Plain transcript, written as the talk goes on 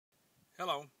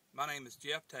Hello, my name is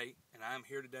Jeff Tate, and I am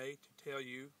here today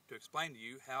to explain to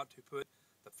you how to put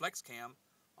the flex cam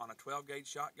on a 12 gauge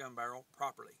shotgun barrel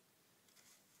properly.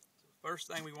 So the first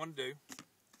thing we want to do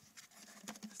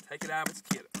is take it out of its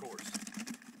kit, of course.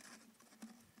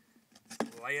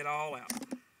 Lay it all out. There's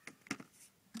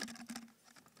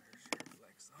your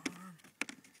flex arm.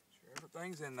 Sure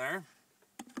everything's in there.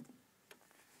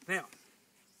 Now,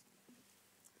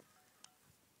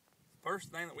 first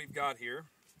thing that we've got here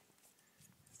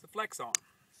is the flex arm.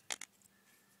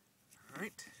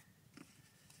 Alright.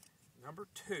 Number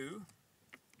two,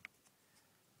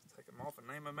 take them off and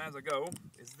name them as I go,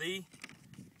 is the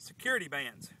security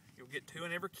bands. You'll get 2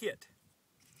 in every kit.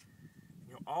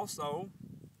 You'll also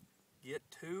get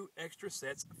 2 extra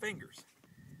sets of fingers.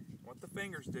 What the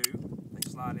fingers do, they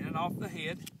slide in and off the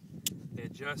head. They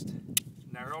adjust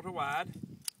narrow to wide.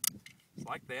 It's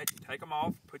like that. You take them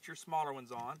off, put your smaller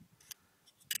ones on.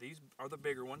 These are the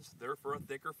bigger ones. They're for a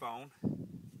thicker phone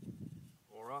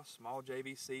or a small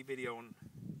JVC video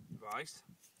device.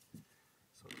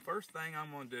 So the first thing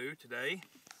I'm going to do today,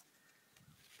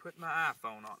 put my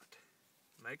iPhone on it.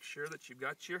 Make sure that you've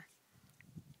got your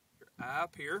eye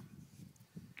up here.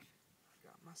 I've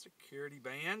got my security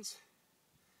bands.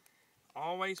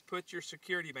 Always put your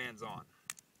security bands on.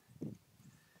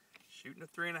 Shooting a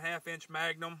 3.5 inch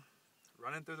Magnum,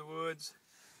 running through the woods.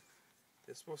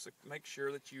 This will make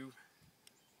sure that you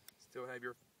still have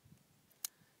your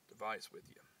device with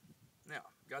you. Now,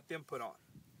 got them put on.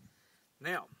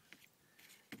 Now,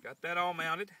 got that all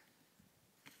mounted.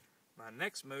 My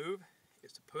next move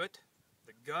is to put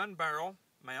the gun barrel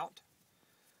mount.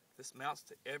 This mounts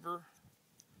to every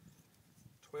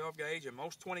 12 gauge and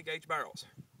most 20 gauge barrels.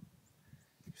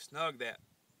 You snug that.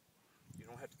 You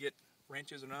don't have to get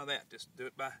wrenches or none of that. Just do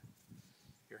it by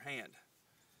your hand.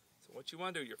 So what you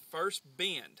want to do, your first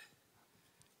bend,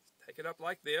 take it up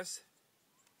like this,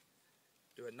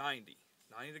 do a 90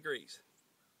 degrees,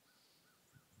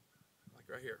 like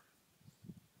right here.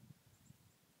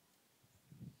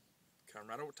 Come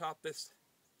right over top this,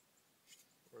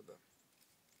 where the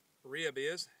rib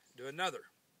is, do another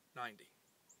 90.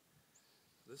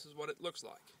 This is what it looks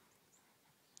like.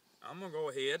 I'm going to go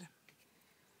ahead,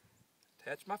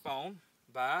 attach my phone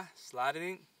by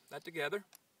sliding that together.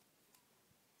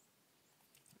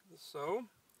 So,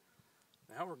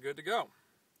 now we're good to go.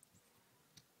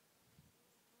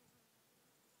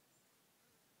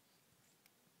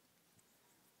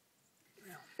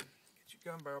 Now, get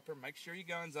your gun barrel up there. Make sure your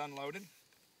gun's unloaded.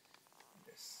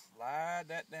 Just slide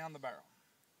that down the barrel.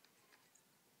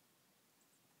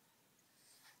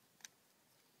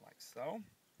 Like so.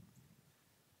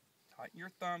 Tighten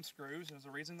your thumb screws. There's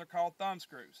a reason they're called thumb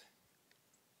screws.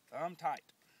 Thumb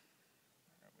tight.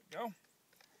 There we go.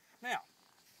 Now,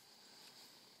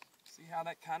 see how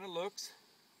that kind of looks?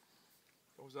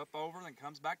 Goes up over and then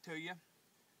comes back to you.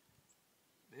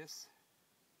 This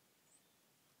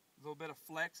little bit of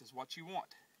flex is what you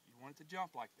want. You want it to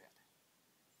jump like that.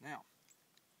 Now,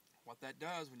 what that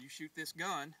does when you shoot this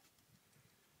gun,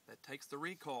 that takes the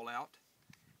recoil out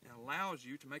and allows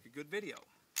you to make a good video.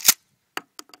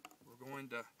 We're going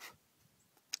to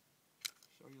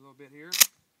show you a little bit here.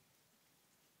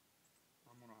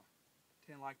 I'm going to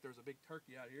pretend like there's a big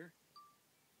turkey out here.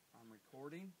 I'm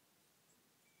recording.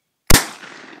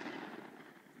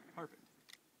 Perfect.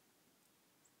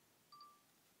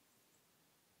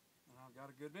 And I've got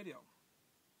a good video.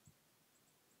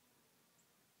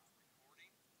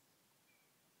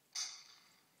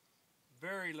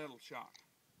 Very little shock.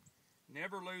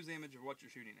 Never lose image of what you're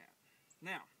shooting at.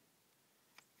 Now,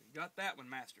 you've got that one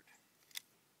mastered.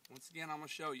 Once again, I'm going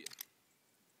to show you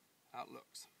how it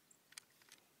looks.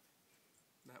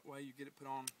 That way you get it put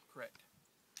on correct.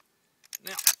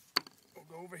 Now, we'll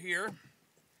go over here.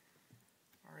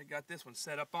 I already got this one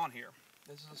set up on here.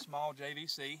 This is a small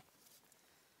JVC.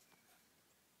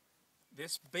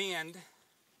 This bend,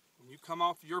 when you come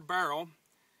off your barrel,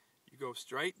 you go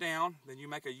straight down, then you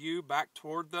make a U back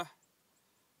toward the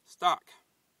stock.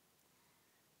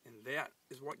 And that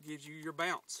is what gives you your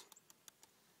bounce.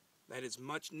 That is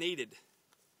much needed.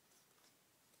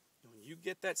 When you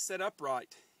get that set up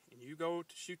right and you go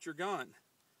to shoot your gun,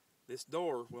 this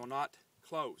door will not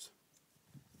close.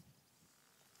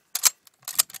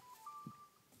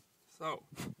 So,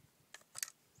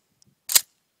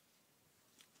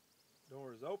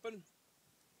 door is open.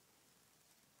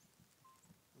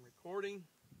 I'm recording.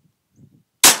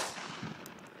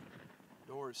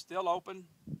 Door is still open.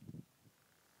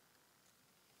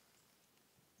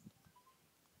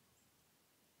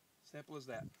 Simple as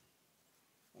that.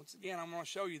 Once again, I'm going to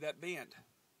show you that bend.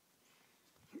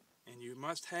 And you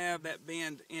must have that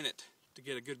bend in it to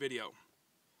get a good video.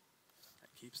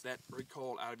 Keeps that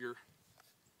recoil out of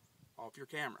off your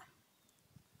camera.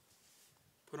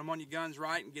 Put them on your guns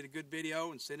right and get a good video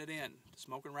and send it in to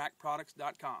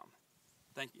SmokingRackProducts.com.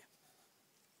 Thank you.